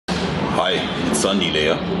Hi, it's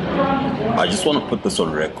Sandile. I just want to put this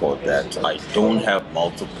on record that I don't have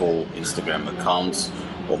multiple Instagram accounts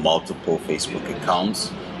or multiple Facebook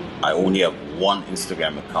accounts. I only have one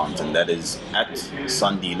Instagram account, and that is at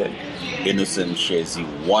Sandile, innocent Shezi,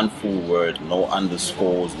 one full word, no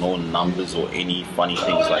underscores, no numbers or any funny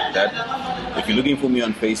things like that. If you're looking for me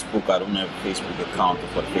on Facebook, I don't have a Facebook account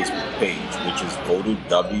or a Facebook page, which is go to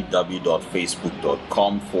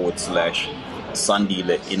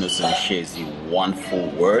www.facebook.com/Sandile Innocent Shezi, one full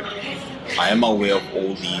word. I am aware of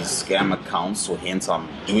all these scam accounts, so hence I'm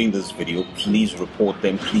doing this video. Please report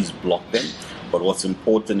them, please block them. But what's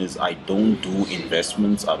important is I don't do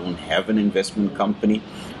investments. I don't have an investment company.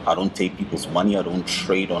 I don't take people's money. I don't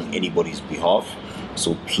trade on anybody's behalf.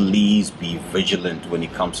 So please be vigilant when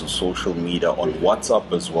it comes to social media. On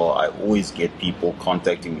WhatsApp as well, I always get people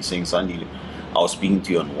contacting me saying, Sandy, I was speaking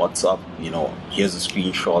to you on WhatsApp, here's a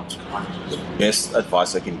screenshot. The best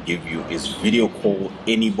advice I can give you is video call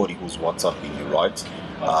anybody who's WhatsApping you, right?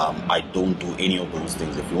 I don't do any of those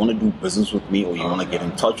things. If you want to do business with me or you want to get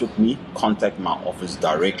in touch with me, contact my office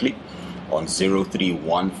directly on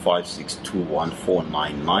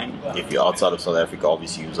 03156211499. If you're outside of South Africa,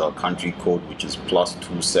 obviously use our country code, which is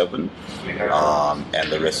 +27,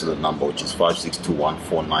 and the rest of the number, which is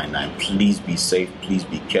 5621499. Please be safe, please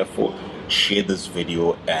be careful. Share this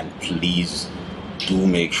video, and please do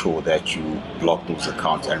make sure that you block those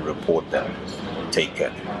accounts and report them. Take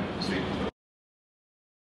care.